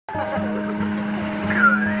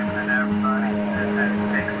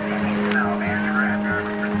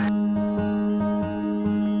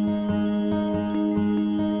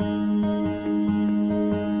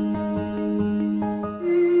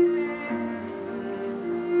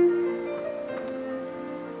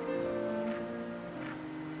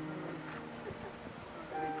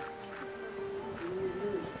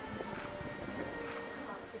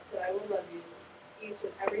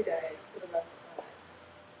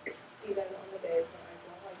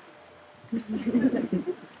promise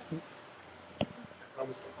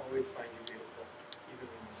to always find you beautiful, even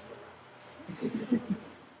when you slip.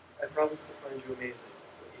 I promise to find you amazing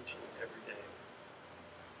each and every day.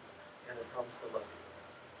 And I promise to love you,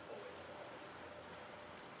 always.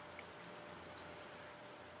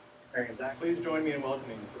 Mary and Zach, please join me in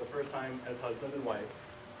welcoming, for the first time as husband and wife,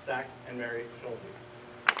 Zach and Mary Schulte.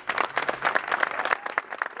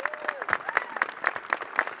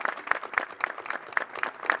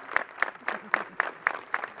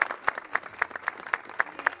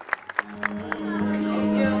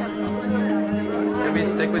 Can we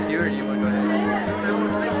stick with you, or do you want to go ahead?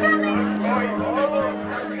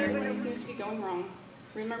 Everything seems to be going wrong.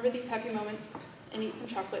 Remember these happy moments and eat some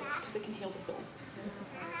chocolate because it can heal the soul.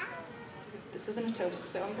 This isn't a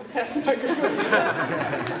toast, so I'm going to pass the microphone.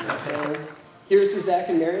 So here's to Zach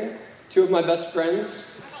and Mary, two of my best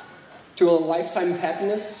friends, to a lifetime of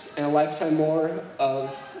happiness and a lifetime more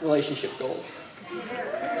of relationship goals.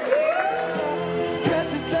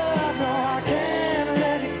 Precious love, no, I can't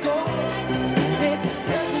let it go. This is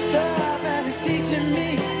precious love, and it's teaching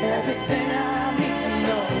me everything I need to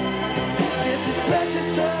know. This is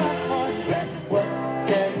precious love, oh, it's precious. What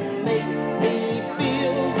can make me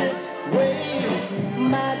feel this way?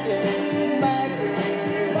 My girl, my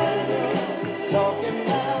girl, my girl, talking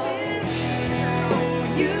about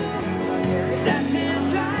You, that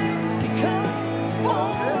means life becomes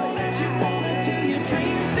all that you wanna do. Your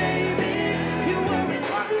dreams stay big. You worry.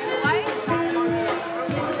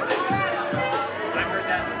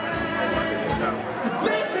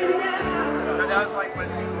 Baby, now. That was like when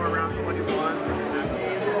things were around 21.